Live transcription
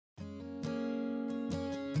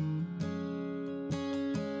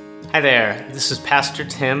Hi there, this is Pastor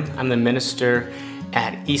Tim. I'm the minister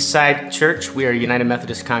at Eastside Church. We are a United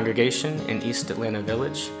Methodist congregation in East Atlanta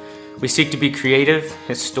Village. We seek to be creative,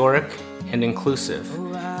 historic, and inclusive.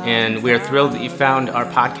 And we are thrilled that you found our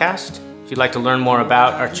podcast. If you'd like to learn more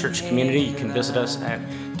about our church community, you can visit us at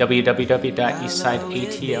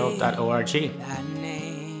www.eastsideatl.org.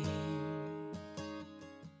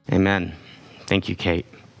 Amen. Thank you, Kate.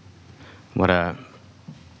 What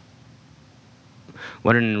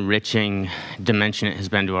an enriching dimension it has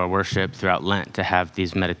been to our worship throughout Lent to have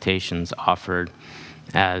these meditations offered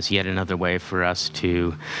as yet another way for us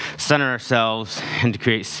to center ourselves and to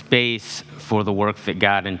create space for the work that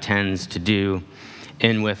God intends to do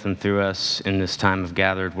in, with, and through us in this time of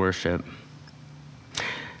gathered worship.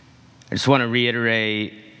 I just want to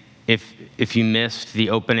reiterate, if you missed the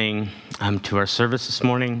opening to our service this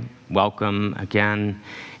morning, welcome again.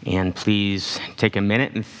 And please take a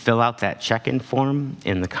minute and fill out that check-in form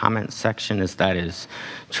in the comments section, as that is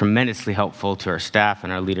tremendously helpful to our staff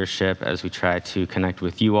and our leadership as we try to connect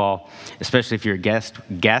with you all. Especially if you're a guest,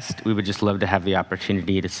 we would just love to have the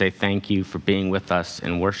opportunity to say thank you for being with us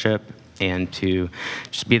in worship and to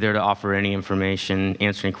just be there to offer any information,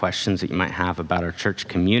 answer any questions that you might have about our church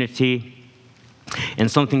community.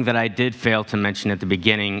 And something that I did fail to mention at the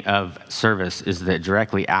beginning of service is that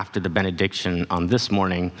directly after the benediction on this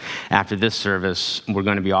morning, after this service, we're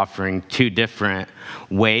going to be offering two different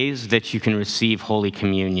ways that you can receive Holy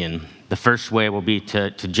Communion. The first way will be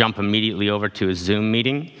to jump immediately over to a Zoom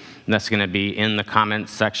meeting. And that's going to be in the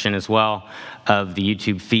comments section as well of the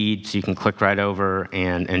YouTube feed, so you can click right over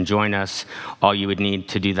and join us. All you would need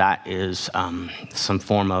to do that is some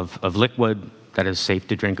form of liquid that is safe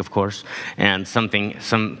to drink, of course, and some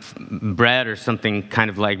bread or something kind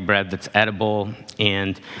of like bread that's edible.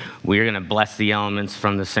 And we're going to bless the elements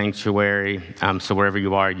from the sanctuary. So wherever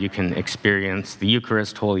you are, you can experience the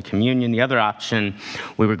Eucharist, Holy Communion. The other option,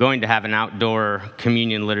 we were going to have an outdoor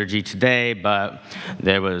communion liturgy today, but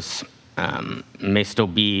there was may still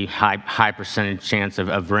be high percentage chance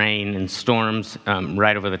of rain and storms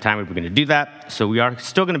right over the time we were going to do that. So we are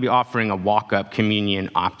still going to be offering a walk-up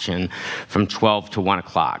communion option from 12 to 1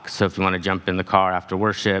 o'clock. So if you want to jump in the car after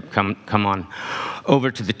worship, come on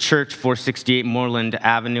over to the church, 468 Moreland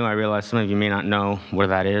Avenue. I realize some of you may not know where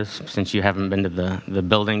that is since you haven't been to the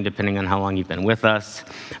building, depending on how long you've been with us.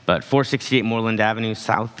 But 468 Moreland Avenue,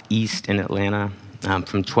 southeast in Atlanta.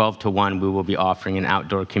 From 12 to 1, we will be offering an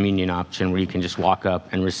outdoor communion option where you can just walk up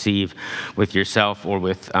and receive with yourself or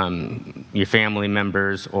with your family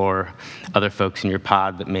members or other folks in your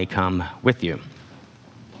pod that may come with you.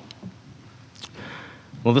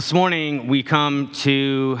 Well, this morning we come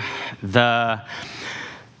to the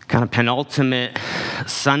kind of penultimate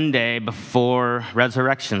Sunday before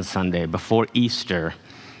Resurrection Sunday, before Easter.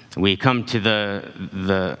 We come to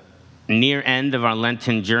the near end of our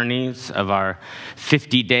Lenten journeys, of our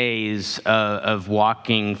 50 days of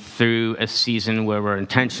walking through a season where we're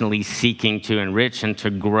intentionally seeking to enrich and to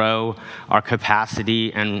grow our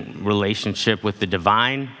capacity and relationship with the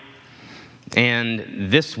divine.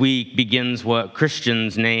 And this week begins what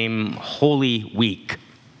Christians name Holy Week.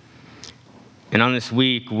 And on this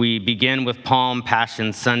week, we begin with Palm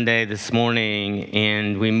Passion Sunday this morning,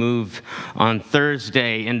 and we move on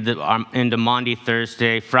Thursday into Maundy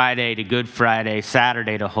Thursday, Friday to Good Friday,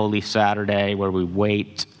 Saturday to Holy Saturday, where we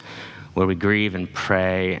wait, where we grieve and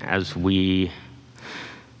pray as we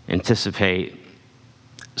anticipate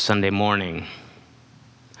Sunday morning.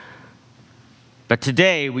 But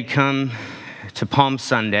today we come to Palm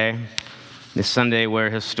Sunday, this Sunday where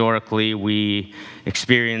historically we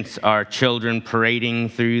experience our children parading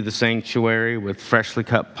through the sanctuary with freshly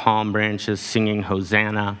cut palm branches singing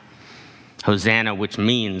Hosanna. Hosanna, which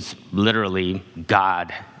means literally,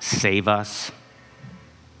 God save us.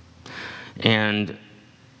 And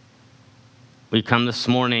we come this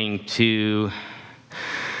morning to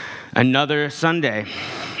another Sunday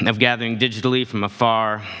of gathering digitally from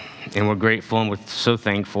afar. And we're grateful and we're so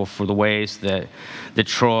thankful for the ways that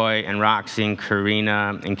Troy and Roxy and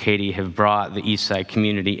Karina and Katie have brought the Eastside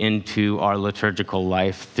community into our liturgical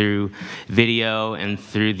life through video and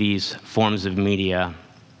through these forms of media.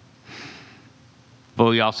 But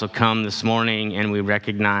we also come this morning and we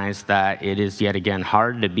recognize that it is yet again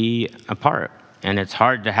hard to be apart. And it's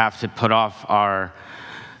hard to have to put off our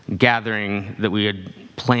gathering that we had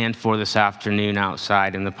planned for this afternoon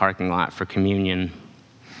outside in the parking lot for communion.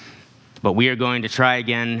 But we are going to try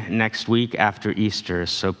again next week after Easter,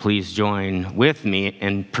 so please join with me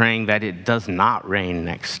in praying that it does not rain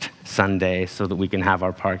next Sunday so that we can have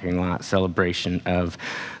our parking lot celebration of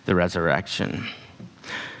the resurrection.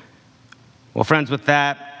 Well, friends, with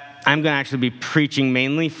that, I'm going to actually be preaching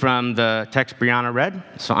mainly from the text Brianna read.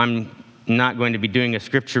 So I'm not going to be doing a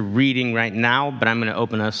scripture reading right now, but I'm going to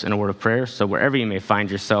open us in a word of prayer. So wherever you may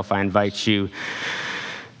find yourself, I invite you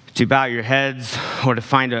to bow your heads or to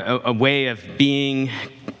find a way of being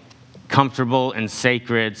comfortable and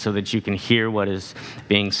sacred so that you can hear what is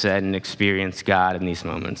being said and experience God in these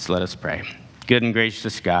moments. Let us pray. Good and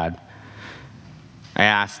gracious God, I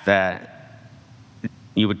ask that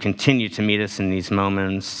you would continue to meet us in these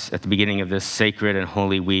moments at the beginning of this sacred and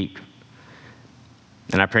holy week.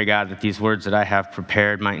 And I pray, God, that these words that I have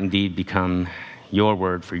prepared might indeed become your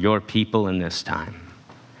word for your people in this time.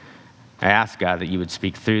 I ask, God, that you would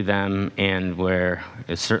speak through them and where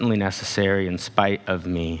is certainly necessary in spite of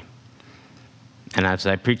me. And as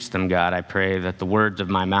I preach them, God, I pray that the words of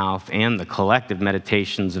my mouth and the collective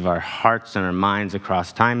meditations of our hearts and our minds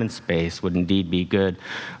across time and space would indeed be good,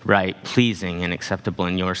 right, pleasing, and acceptable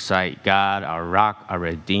in your sight. God, our rock, our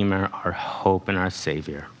redeemer, our hope, and our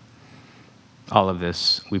savior. All of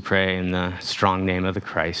this we pray in the strong name of the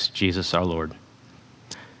Christ, Jesus our Lord.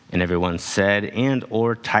 And everyone said and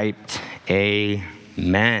or typed,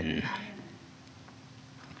 amen.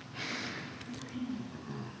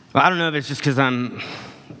 Well, I don't know if it's just because I'm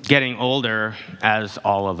getting older, as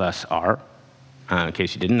all of us are, in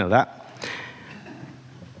case you didn't know that.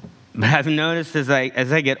 But I've noticed as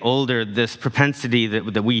I get older, this propensity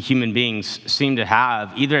that we human beings seem to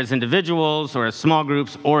have, either as individuals or as small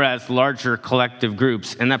groups or as larger collective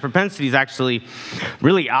groups. And that propensity is actually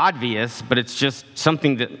really obvious, but it's just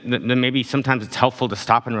something that maybe sometimes it's helpful to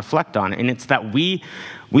stop and reflect on. And it's that we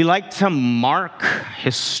like to mark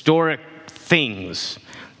historic things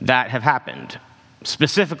that have happened.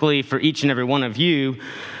 Specifically for each and every one of you,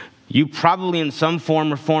 you probably in some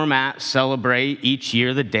form or format celebrate each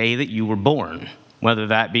year the day that you were born, whether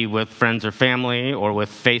that be with friends or family or with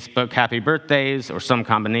Facebook happy birthdays or some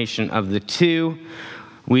combination of the two.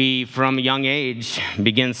 We, from a young age,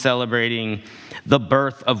 begin celebrating the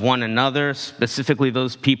birth of one another, specifically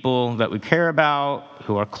those people that we care about,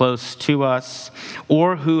 who are close to us,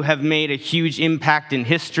 or who have made a huge impact in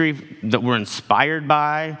history that we're inspired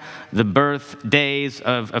by, the birthdays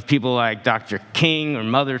of people like Dr. King or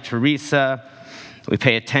Mother Teresa. We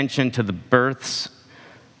pay attention to the births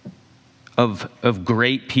of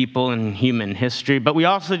great people in human history, but we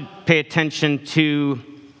also pay attention to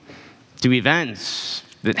events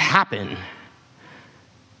that happen.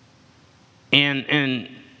 And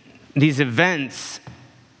these events,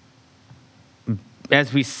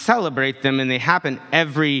 as we celebrate them, and they happen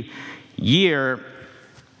every year,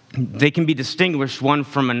 they can be distinguished one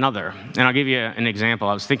from another. And I'll give you an example.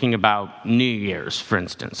 I was thinking about New Year's, for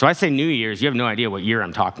instance. So I say New Year's, you have no idea what year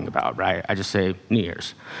I'm talking about, right? I just say New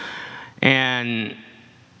Year's. And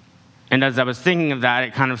as I was thinking of that,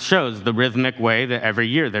 it kind of shows the rhythmic way that every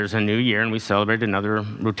year there's a new year and we celebrate another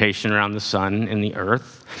rotation around the sun and the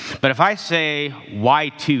earth. But if I say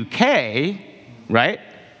Y2K, right,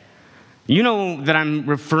 you know that I'm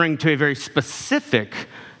referring to a very specific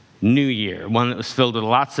new year, one that was filled with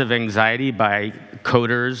lots of anxiety by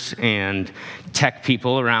coders and tech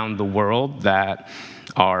people around the world that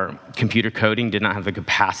our computer coding did not have the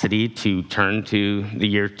capacity to turn to the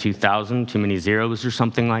year 2000, too many zeros or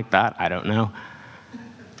something like that, I don't know.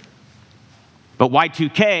 But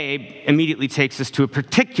Y2K immediately takes us to a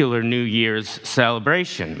particular New Year's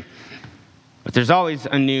celebration. But there's always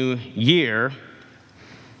a new year.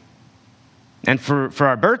 And for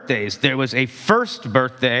our birthdays, there was a first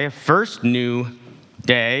birthday, a first new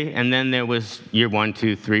day, and then there was year 1,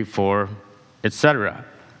 2, 3, 4, etc.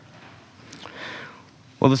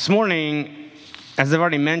 Well, this morning, as I've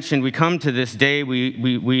already mentioned, we come to this day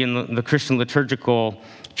we in the Christian liturgical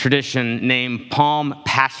tradition name Palm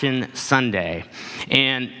Passion Sunday.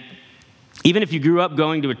 And even if you grew up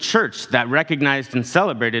going to a church that recognized and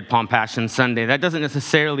celebrated Palm Passion Sunday, that doesn't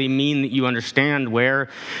necessarily mean that you understand where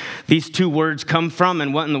these two words come from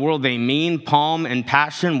and what in the world they mean, palm and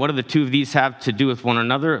passion. What do the two of these have to do with one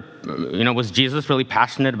another? You know, was Jesus really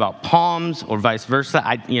passionate about palms or vice versa?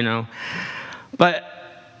 But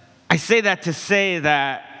I say that to say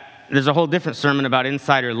that there's a whole different sermon about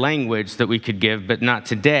insider language that we could give, but not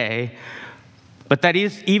today. But that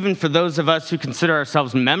is, even for those of us who consider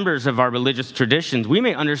ourselves members of our religious traditions, we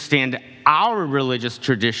may understand our religious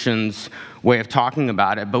tradition's way of talking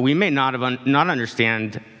about it, but we may not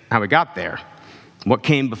understand how we got there, what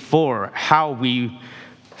came before, how we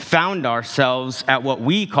found ourselves at what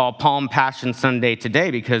we call Palm Passion Sunday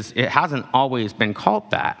today, because it hasn't always been called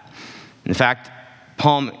that. In fact,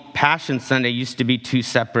 Palm Passion Sunday used to be two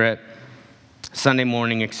separate Sunday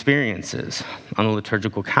morning experiences on the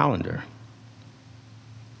liturgical calendar.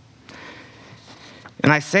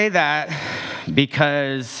 And I say that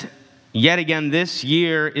because, yet again, this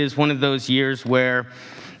year is one of those years where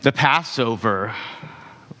the Passover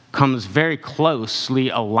comes very closely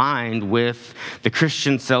aligned with the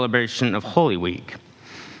Christian celebration of Holy Week.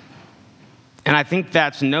 And I think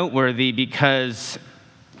that's noteworthy because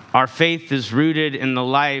our faith is rooted in the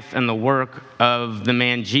life and the work of the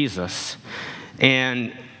man Jesus.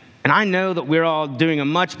 And I know that we're all doing a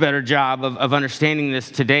much better job of understanding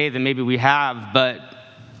this today than maybe we have, but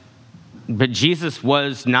Jesus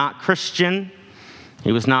was not Christian.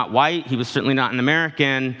 He was not white. He was certainly not an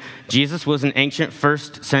American. Jesus was an ancient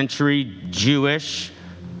first century Jewish,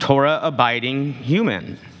 Torah-abiding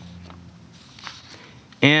human.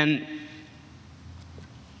 And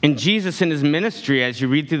Jesus, in his ministry, as you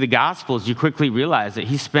read through the Gospels, you quickly realize that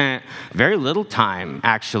he spent very little time,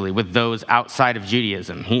 actually, with those outside of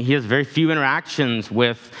Judaism. He has very few interactions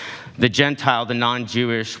with the Gentile, the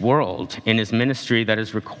non-Jewish world in his ministry that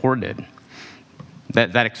is recorded.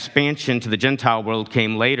 That expansion to the Gentile world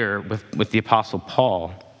came later with the Apostle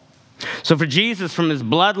Paul. So for Jesus, from his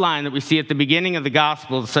bloodline that we see at the beginning of the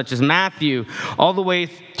Gospels, such as Matthew, all the way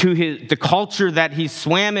to the culture that he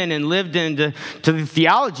swam in and lived in, to the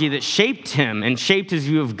theology that shaped him and shaped his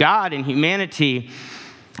view of God and humanity,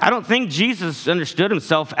 I don't think Jesus understood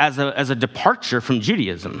himself as a departure from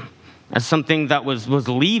Judaism, as something that was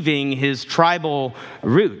leaving his tribal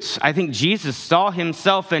roots. I think Jesus saw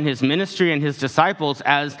himself and his ministry and his disciples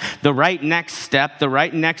as the right next step, the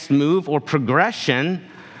right next move or progression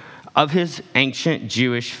of his ancient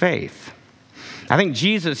Jewish faith. I think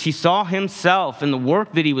Jesus, he saw himself and the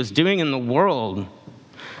work that he was doing in the world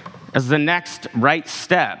as the next right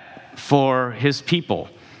step for his people.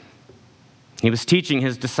 He was teaching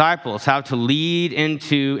his disciples how to lead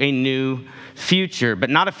into a new future, but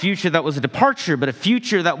not a future that was a departure, but a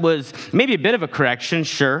future that was maybe a bit of a correction,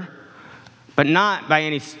 sure, but not by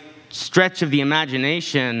any stretch of the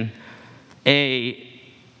imagination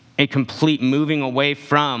a complete moving away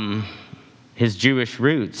from his Jewish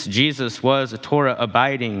roots. Jesus was a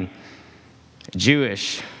Torah-abiding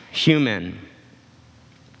Jewish human.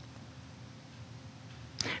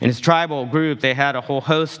 In his tribal group, they had a whole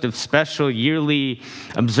host of special yearly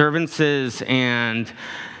observances and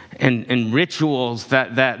rituals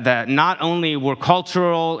that not only were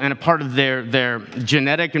cultural and a part of their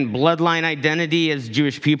genetic and bloodline identity as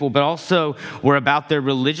Jewish people, but also were about their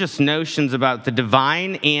religious notions about the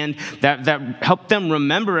divine, and that helped them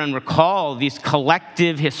remember and recall these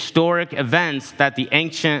collective historic events that the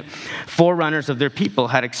ancient forerunners of their people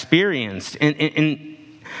had experienced. And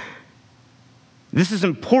this is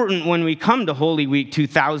important when we come to Holy Week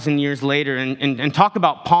 2,000 years later and talk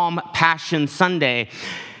about Palm Passion Sunday.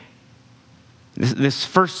 This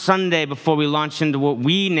first Sunday before we launch into what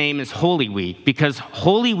we name as Holy Week, because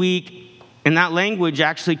Holy Week in that language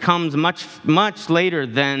actually comes much, much later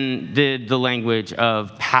than did the language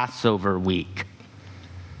of Passover week.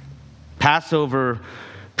 Passover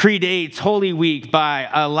predates Holy Week by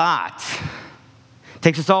a lot.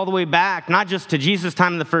 Takes us all the way back, not just to Jesus'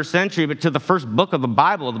 time in the first century, but to the first book of the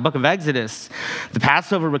Bible, the book of Exodus. The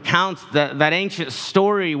Passover recounts that ancient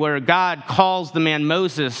story where God calls the man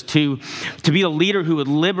Moses to be a leader who would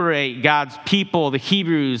liberate God's people, the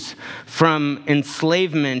Hebrews, from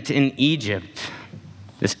enslavement in Egypt.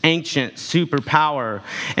 This ancient superpower.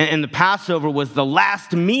 And the Passover was the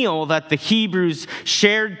last meal that the Hebrews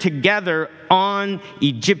shared together on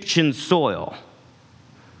Egyptian soil.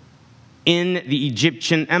 In the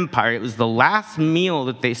Egyptian empire. It was the last meal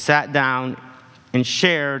that they sat down and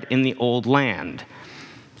shared in the old land.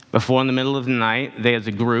 Before, in the middle of the night, they as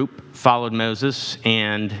a group followed Moses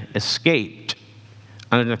and escaped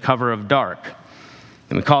under the cover of dark.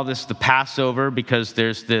 And we call this the Passover because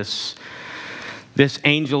there's this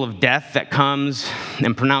angel of death that comes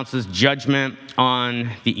and pronounces judgment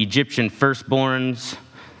on the Egyptian firstborns.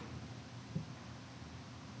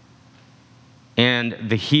 And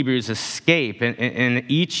the Hebrews escape. And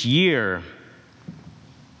each year,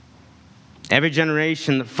 every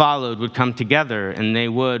generation that followed would come together and they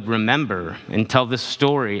would remember and tell this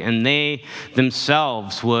story. And they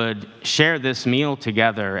themselves would share this meal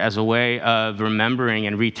together as a way of remembering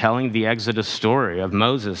and retelling the Exodus story of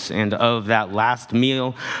Moses and of that last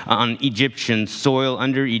meal on Egyptian soil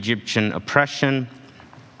under Egyptian oppression.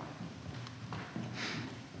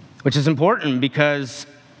 Which is important because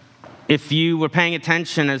if you were paying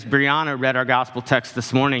attention as Brianna read our gospel text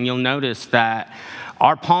this morning, you'll notice that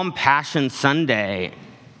our Palm Passion Sunday,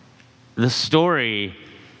 the story,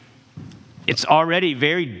 it's already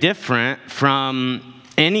very different from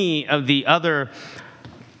any of the other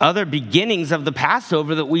beginnings of the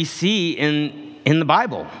Passover that we see in the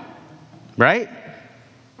Bible, right?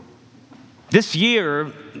 This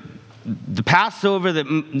year, the Passover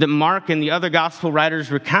that Mark and the other gospel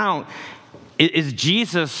writers recount is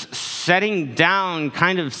Jesus setting down,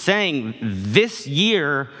 kind of saying, this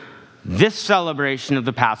year, this celebration of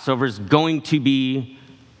the Passover is going to be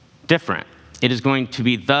different. It is going to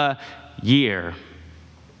be the year.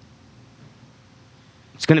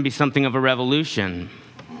 It's going to be something of a revolution.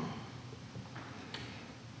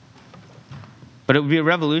 But it would be a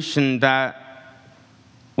revolution that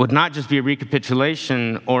would not just be a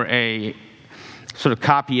recapitulation or a sort of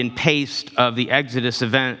copy and paste of the Exodus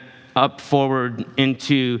event up forward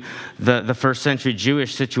into the first century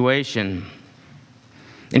Jewish situation.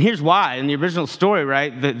 And here's why. In the original story,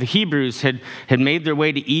 right, the Hebrews had made their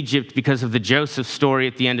way to Egypt because of the Joseph story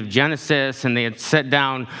at the end of Genesis, and they had set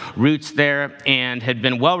down roots there and had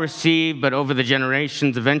been well received, but over the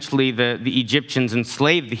generations, eventually the Egyptians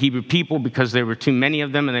enslaved the Hebrew people because there were too many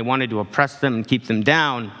of them and they wanted to oppress them and keep them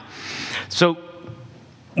down. So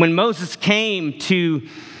when Moses came to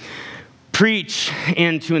preach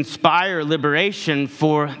and to inspire liberation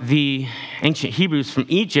for the ancient Hebrews from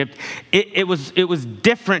Egypt, it was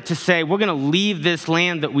different to say, we're going to leave this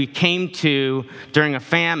land that we came to during a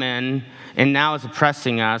famine and now is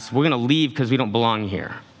oppressing us. We're going to leave because we don't belong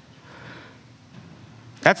here.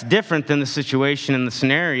 That's different than the situation and the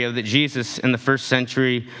scenario that Jesus and the first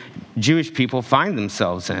century Jewish people find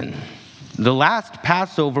themselves in. The last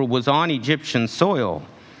Passover was on Egyptian soil.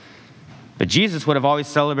 But Jesus would have always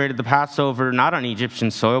celebrated the Passover not on Egyptian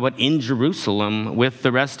soil, but in Jerusalem with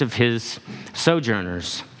the rest of his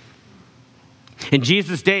sojourners. In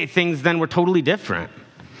Jesus' day, things then were totally different.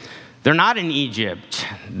 They're not in Egypt.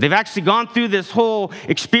 They've actually gone through this whole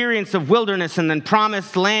experience of wilderness and then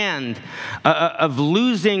promised land, of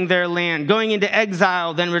losing their land, going into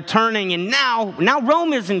exile, then returning, and now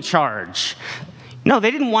Rome is in charge. No, they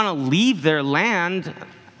didn't want to leave their land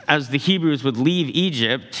as the Hebrews would leave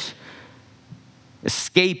Egypt,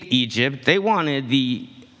 escape Egypt. They wanted the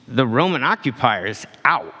Roman occupiers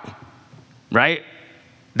out, right?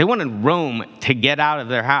 They wanted Rome to get out of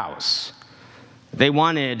their house. They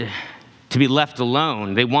wanted to be left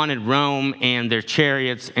alone. They wanted Rome and their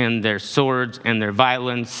chariots and their swords and their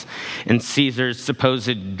violence and Caesar's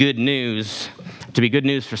supposed good news to be good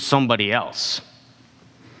news for somebody else.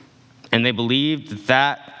 And they believed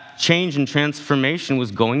that change and transformation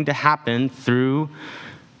was going to happen through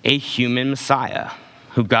a human Messiah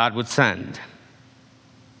who God would send.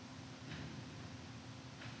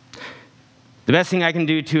 The best thing I can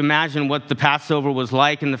do to imagine what the Passover was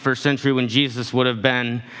like in the first century when Jesus would have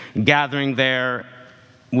been gathering there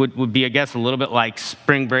would be, I guess, a little bit like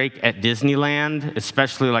spring break at Disneyland,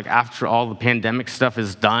 especially like after all the pandemic stuff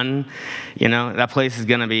is done. You know, that place is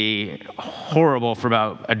going to be horrible for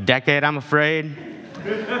about a decade, I'm afraid.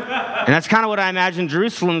 And that's kind of what I imagine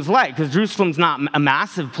Jerusalem's like, because Jerusalem's not a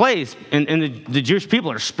massive place, and the Jewish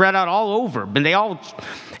people are spread out all over. And they all,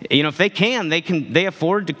 you know, if they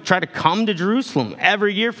afford to try to come to Jerusalem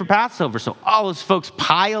every year for Passover. So all those folks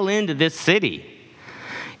pile into this city.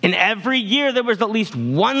 And every year there was at least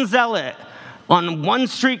one zealot on one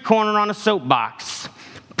street corner on a soapbox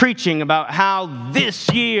preaching about how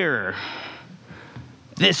this year's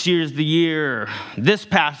the year, this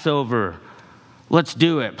Passover, let's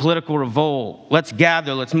do it. Political revolt. Let's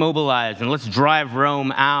gather, let's mobilize, and let's drive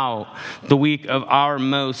Rome out the week of our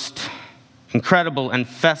most incredible and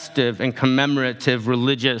festive and commemorative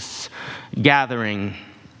religious gathering.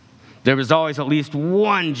 There was always at least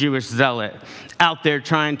one Jewish zealot out there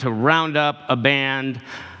trying to round up a band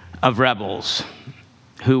of rebels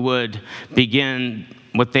who would begin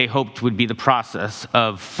what they hoped would be the process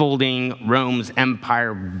of folding Rome's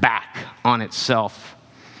empire back on itself,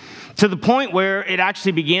 to the point where it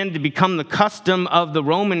actually began to become the custom of the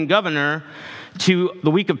Roman governor to the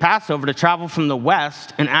week of Passover to travel from the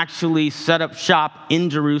west and actually set up shop in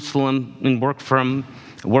Jerusalem and work from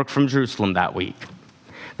Jerusalem that week.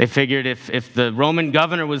 They figured if the Roman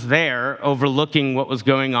governor was there overlooking what was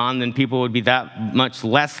going on, then people would be that much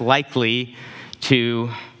less likely to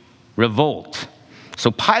revolt. So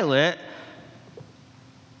Pilate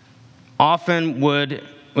often would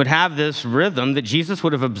have this rhythm that Jesus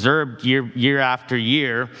would have observed year after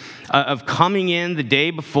year of coming in the day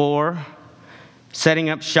before, setting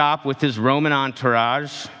up shop with his Roman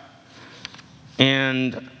entourage,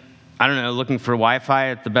 and looking for Wi-Fi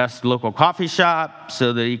at the best local coffee shop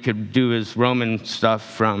so that he could do his Roman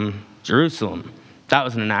stuff from Jerusalem. That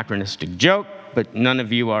was an anachronistic joke, but none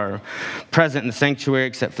of you are present in the sanctuary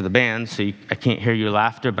except for the band, so I can't hear your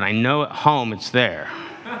laughter, but I know at home it's there.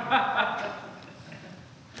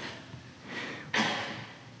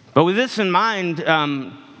 But with this in mind,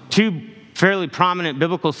 two fairly prominent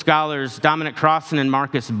biblical scholars, Dominic Crossan and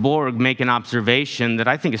Marcus Borg, make an observation that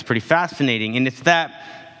I think is pretty fascinating, and it's that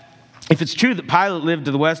if it's true that Pilate lived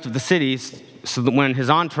to the west of the cities, so that when his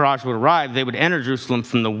entourage would arrive, they would enter Jerusalem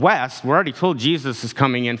from the west, we're already told Jesus is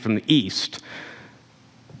coming in from the east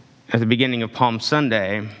at the beginning of Palm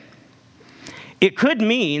Sunday. It could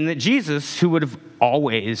mean that Jesus, who would have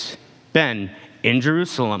always been in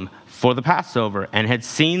Jerusalem for the Passover and had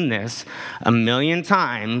seen this a million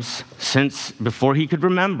times since before he could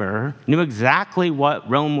remember, knew exactly what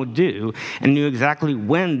Rome would do and knew exactly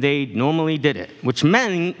when they normally did it, which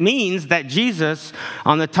means that Jesus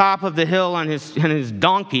on the top of the hill on his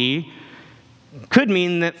donkey could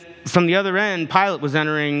mean that from the other end, Pilate was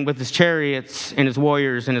entering with his chariots and his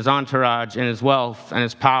warriors and his entourage and his wealth and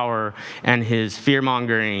his power and his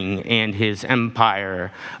fear-mongering and his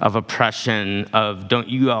empire of oppression of don't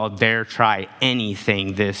you all dare try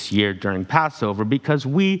anything this year during Passover because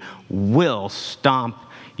we will stomp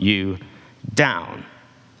you down.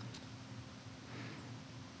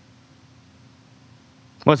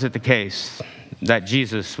 Was it the case that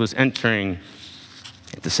Jesus was entering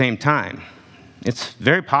at the same time? It's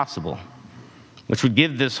very possible, which would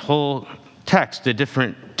give this whole text a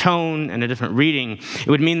different tone and a different reading. It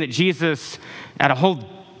would mean that Jesus, at a whole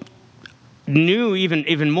new,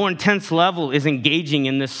 even more intense level, is engaging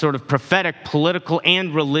in this sort of prophetic, political,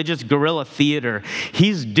 and religious guerrilla theater.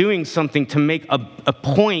 He's doing something to make a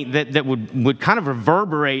point that would kind of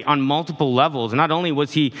reverberate on multiple levels. And not only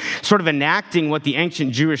was he sort of enacting what the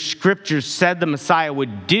ancient Jewish scriptures said the Messiah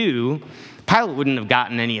would do, Pilate wouldn't have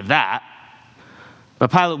gotten any of that.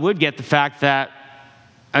 But Pilate would get the fact that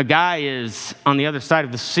a guy is on the other side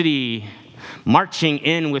of the city marching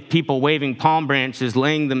in with people waving palm branches,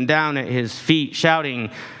 laying them down at his feet, shouting,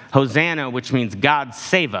 Hosanna, which means God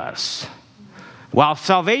save us. While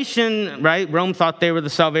salvation, right, Rome thought they were the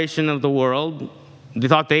salvation of the world. They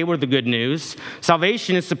thought they were the good news.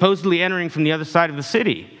 Salvation is supposedly entering from the other side of the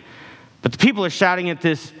city. But the people are shouting at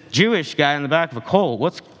this Jewish guy in the back of a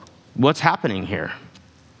colt. What's happening here?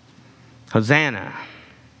 Hosanna.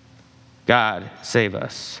 God, save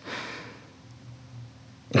us.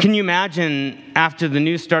 Can you imagine after the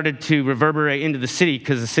news started to reverberate into the city,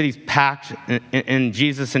 because the city's packed and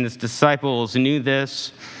Jesus and his disciples knew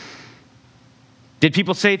this, did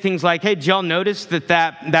people say things like, hey, did y'all notice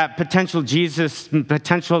that potential Jesus,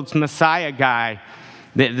 potential Messiah guy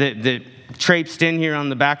that traipsed in here on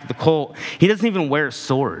the back of the colt, he doesn't even wear a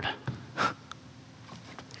sword.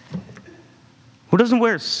 Who doesn't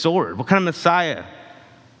wear a sword? What kind of Messiah?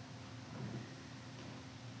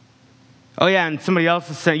 Oh, yeah, and somebody else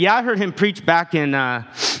is saying, yeah, I heard him preach back in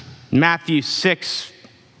Matthew 6.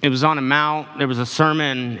 It was on a mount. There was a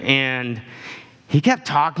sermon, and he kept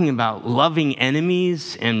talking about loving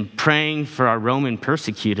enemies and praying for our Roman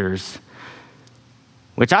persecutors,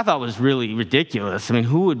 which I thought was really ridiculous. I mean,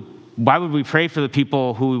 why would we pray for the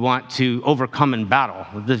people who we want to overcome in battle?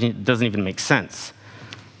 It doesn't even make sense.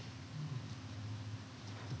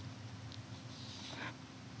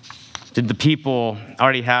 Did the people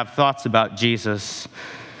already have thoughts about Jesus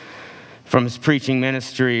from his preaching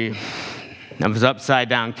ministry, of his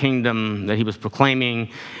upside-down kingdom that he was proclaiming?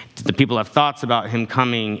 Did the people have thoughts about him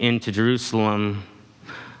coming into Jerusalem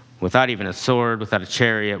without even a sword, without a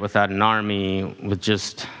chariot, without an army, with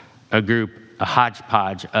just a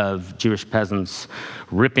hodgepodge of Jewish peasants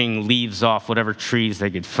ripping leaves off whatever trees they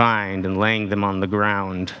could find and laying them on the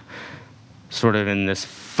ground, sort of in this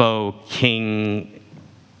faux king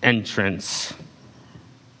entrance?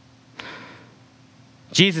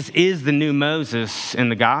 Jesus is the new Moses in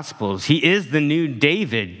the Gospels. He is the new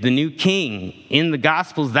David, the new king in the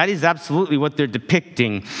Gospels. That is absolutely what they're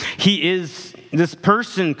depicting. He is this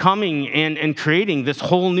person coming and creating this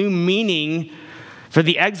whole new meaning for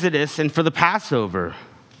the Exodus and for the Passover.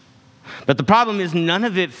 But the problem is none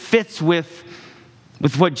of it fits with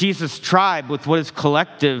what Jesus' tribe, with what his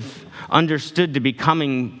collective understood to be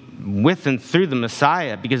coming with and through the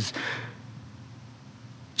Messiah, because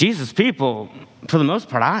Jesus' people, for the most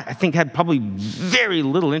part, I think had probably very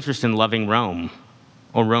little interest in loving Rome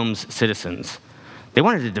or Rome's citizens. They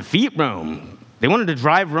wanted to defeat Rome. They wanted to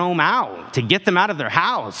drive Rome out, to get them out of their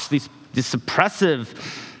house, this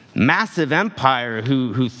oppressive, massive empire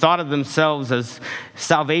who thought of themselves as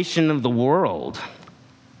salvation of the world.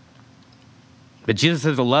 But Jesus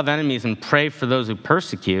says to love enemies and pray for those who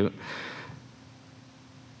persecute.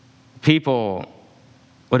 People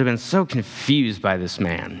would have been so confused by this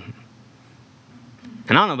man.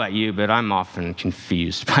 And I don't know about you, but I'm often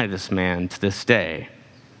confused by this man to this day,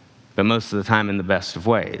 but most of the time in the best of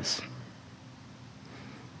ways.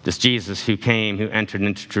 This Jesus who came, who entered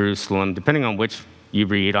into Jerusalem, depending on which you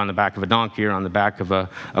read on the back of a donkey or on the back of a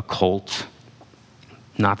colt,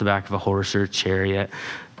 not the back of a horse or a chariot.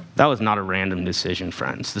 That was not a random decision,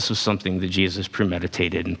 friends. This was something that Jesus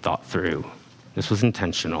premeditated and thought through. This was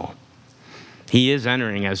intentional. He is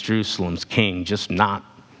entering as Jerusalem's king, just not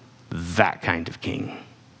that kind of king.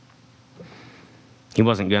 He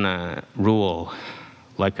wasn't going to rule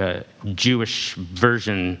like a Jewish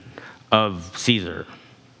version of Caesar,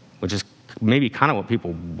 which is maybe kind of what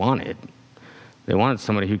people wanted. They wanted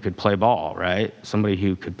somebody who could play ball, right? Somebody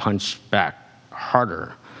who could punch back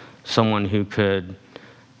harder. Someone who could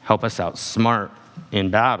help us outsmart in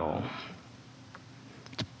battle.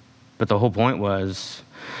 But the whole point was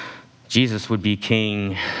Jesus would be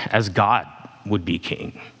king as God would be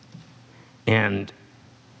king. And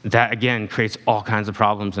that, again, creates all kinds of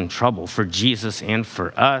problems and trouble for Jesus and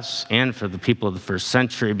for us and for the people of the first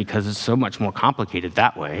century, because it's so much more complicated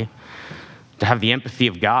that way. To have the empathy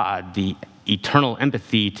of God, the eternal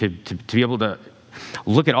empathy to be able to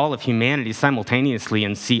look at all of humanity simultaneously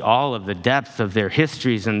and see all of the depth of their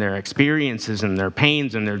histories and their experiences and their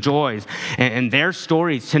pains and their joys and their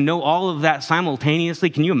stories, to know all of that simultaneously.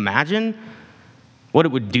 Can you imagine what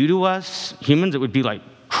it would do to us humans? It would be like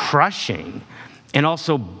crushing and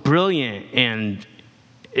also brilliant, and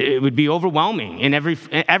it would be overwhelming in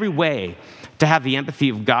every way to have the empathy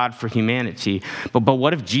of God for humanity. But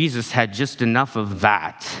what if Jesus had just enough of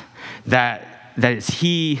that as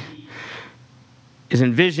he is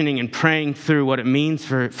envisioning and praying through what it means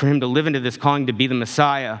for him to live into this calling to be the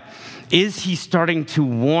Messiah, is he starting to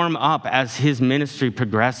warm up as his ministry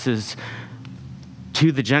progresses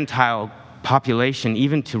to the Gentile population,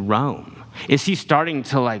 even to Rome? Is he starting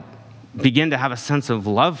to begin to have a sense of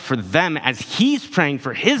love for them as he's praying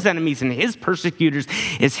for his enemies and his persecutors?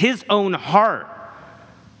 Is his own heart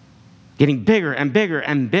getting bigger and bigger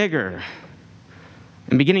and bigger,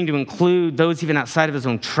 and beginning to include those even outside of his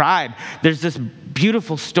own tribe? There's this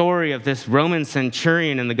beautiful story of this Roman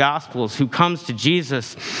centurion in the Gospels who comes to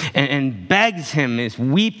Jesus and begs him, is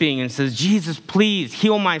weeping, and says, "Jesus, please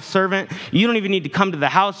heal my servant. You don't even need to come to the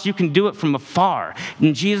house. You can do it from afar."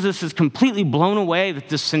 And Jesus is completely blown away that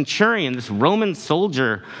this centurion, this Roman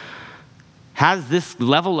soldier, has this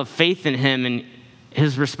level of faith in him. And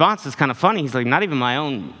his response is kind of funny. He's like, "Not even my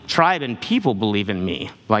own tribe and people believe in me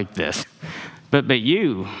like this. But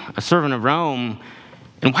you, a servant of Rome,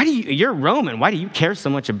 and you're Roman, why do you care so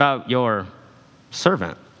much about your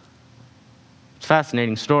servant?" It's a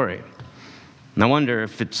fascinating story. And I wonder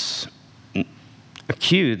if it's a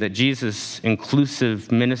cue that Jesus' inclusive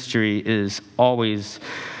ministry is always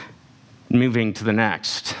moving to the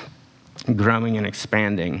next, growing and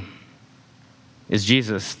expanding. Is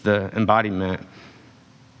Jesus the embodiment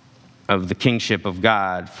of the kingship of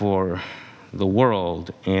God for the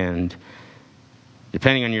world? And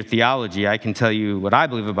depending on your theology, I can tell you what I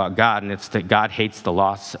believe about God, and it's that God hates the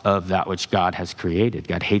loss of that which God has created.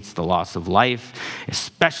 God hates the loss of life.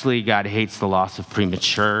 Especially, God hates the loss of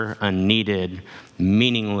premature, unneeded,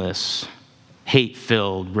 meaningless,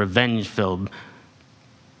 hate-filled, revenge-filled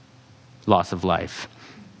loss of life.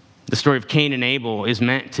 The story of Cain and Abel is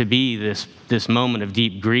meant to be this moment of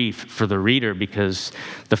deep grief for the reader, because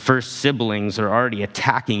the first siblings are already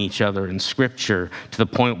attacking each other in Scripture to the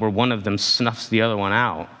point where one of them snuffs the other one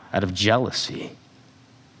out of jealousy.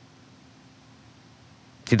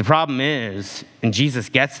 See, the problem is, and Jesus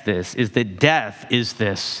gets this, is that death is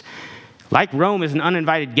this. Like Rome is an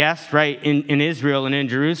uninvited guest, right, in Israel and in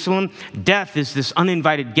Jerusalem, death is this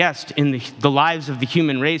uninvited guest in the lives of the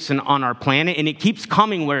human race and on our planet, and it keeps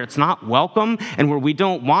coming where it's not welcome and where we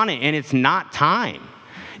don't want it, and it's not time.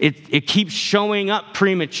 It keeps showing up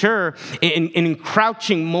premature and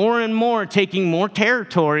encroaching more and more, taking more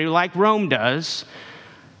territory like Rome does.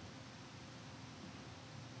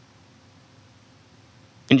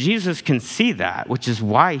 And Jesus can see that, which is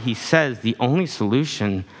why he says the only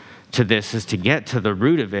solution to this is to get to the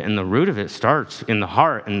root of it, and the root of it starts in the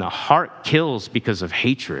heart, and the heart kills because of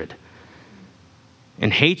hatred.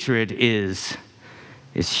 And hatred is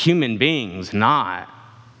human beings not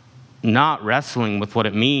wrestling with what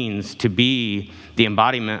it means to be the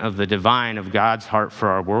embodiment of the divine, of God's heart for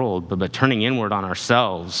our world, but turning inward on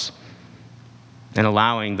ourselves and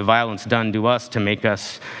allowing the violence done to us to make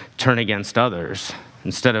us turn against others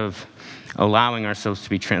instead of allowing ourselves to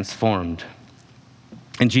be transformed.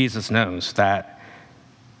 And Jesus knows that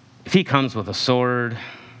if he comes with a sword,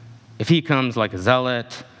 if he comes like a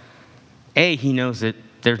zealot, he knows that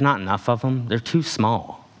there's not enough of them. They're too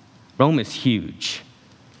small. Rome is huge.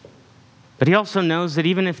 But he also knows that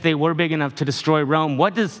even if they were big enough to destroy Rome,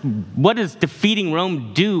 what does defeating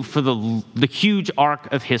Rome do for the huge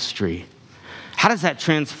arc of history? How does that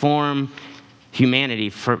transform humanity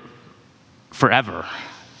forever.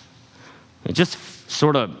 It just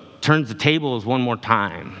sort of turns the tables one more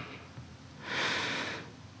time.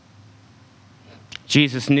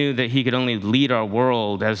 Jesus knew that he could only lead our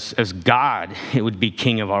world as God. It would be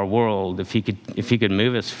king of our world if he could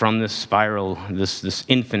move us from this spiral, this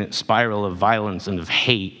infinite spiral of violence and of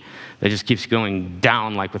hate that just keeps going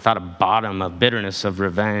down like without a bottom, of bitterness, of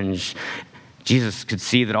revenge. Jesus could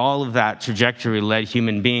see that all of that trajectory led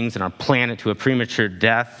human beings and our planet to a premature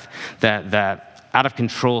death, that out of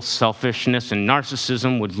control selfishness and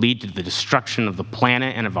narcissism would lead to the destruction of the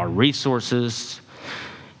planet and of our resources.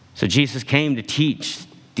 So Jesus came to teach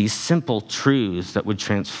these simple truths that would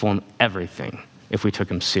transform everything if we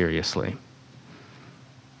took him seriously.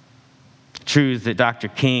 Truths that Dr.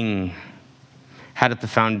 King had at the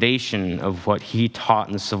foundation of what he taught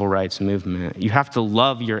in the civil rights movement. You have to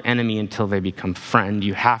love your enemy until they become friend.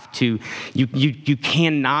 You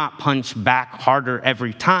cannot punch back harder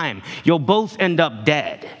every time. You'll both end up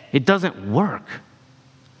dead. It doesn't work.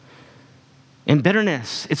 And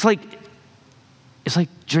bitterness, it's like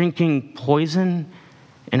drinking poison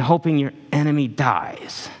and hoping your enemy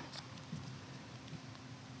dies.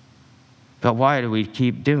 But why do we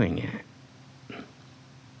keep doing it?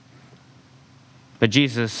 But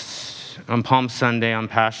Jesus, on Palm Sunday, on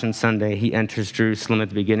Passion Sunday, he enters Jerusalem at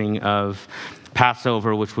the beginning of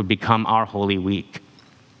Passover, which would become our Holy Week,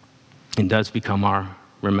 and does become our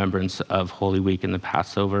remembrance of Holy Week in the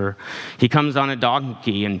Passover. He comes on a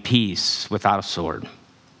donkey in peace without a sword.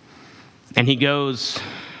 And he goes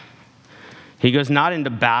not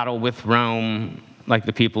into battle with Rome like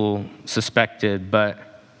the people suspected,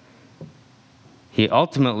 but he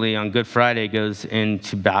ultimately on Good Friday goes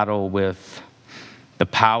into battle with the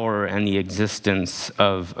power and the existence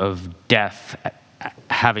of death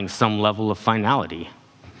having some level of finality.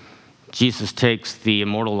 Jesus takes the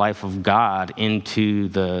immortal life of God into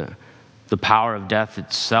the power of death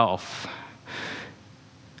itself,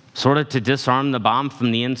 sort of to disarm the bomb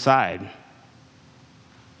from the inside.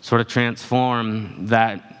 Sort of transform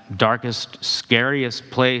that darkest, scariest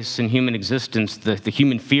place in human existence, the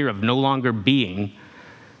human fear of no longer being.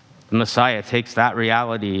 The Messiah takes that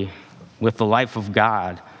reality with the life of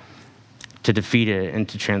God to defeat it and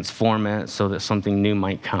to transform it so that something new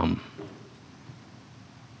might come.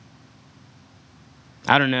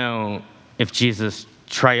 I don't know if Jesus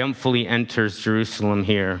triumphantly enters Jerusalem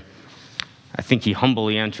here. I think he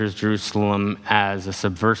humbly enters Jerusalem as a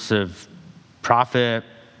subversive prophet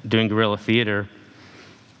doing guerrilla theater.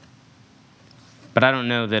 But I don't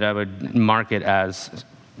know that I would mark it as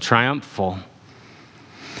triumphal.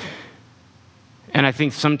 And I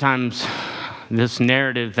think sometimes this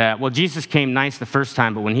narrative that, well, Jesus came nice the first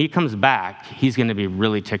time, but when he comes back, he's going to be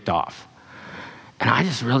really ticked off. And I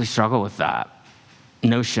just really struggle with that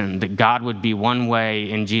notion that God would be one way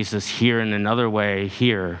in Jesus here and another way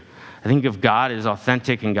here. I think if God is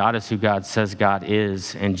authentic and God is who God says God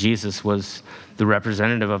is, and Jesus was the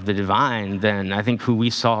representative of the divine, then I think who we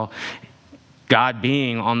saw God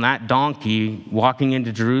being on that donkey, walking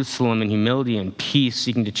into Jerusalem in humility and peace,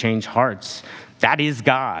 seeking to change hearts, that is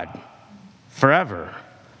God forever.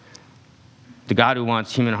 The God who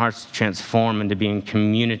wants human hearts to transform and to be in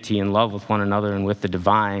community and love with one another and with the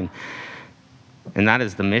divine. And that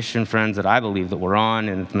is the mission, friends, that I believe that we're on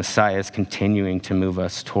and the Messiah is continuing to move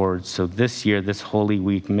us towards. So this year, this Holy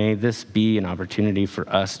Week, may this be an opportunity for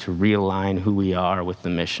us to realign who we are with the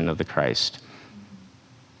mission of the Christ.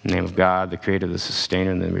 In the name of God, the Creator, the Sustainer,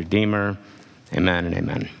 and the Redeemer, amen and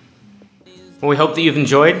amen. Well, we hope that you've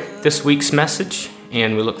enjoyed this week's message,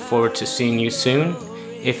 and we look forward to seeing you soon.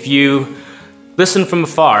 If you listen from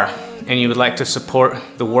afar and you would like to support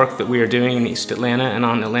the work that we are doing in East Atlanta and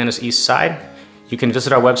on Atlanta's East Side, you can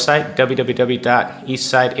visit our website,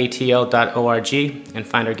 www.eastsideatl.org, and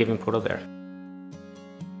find our giving portal there.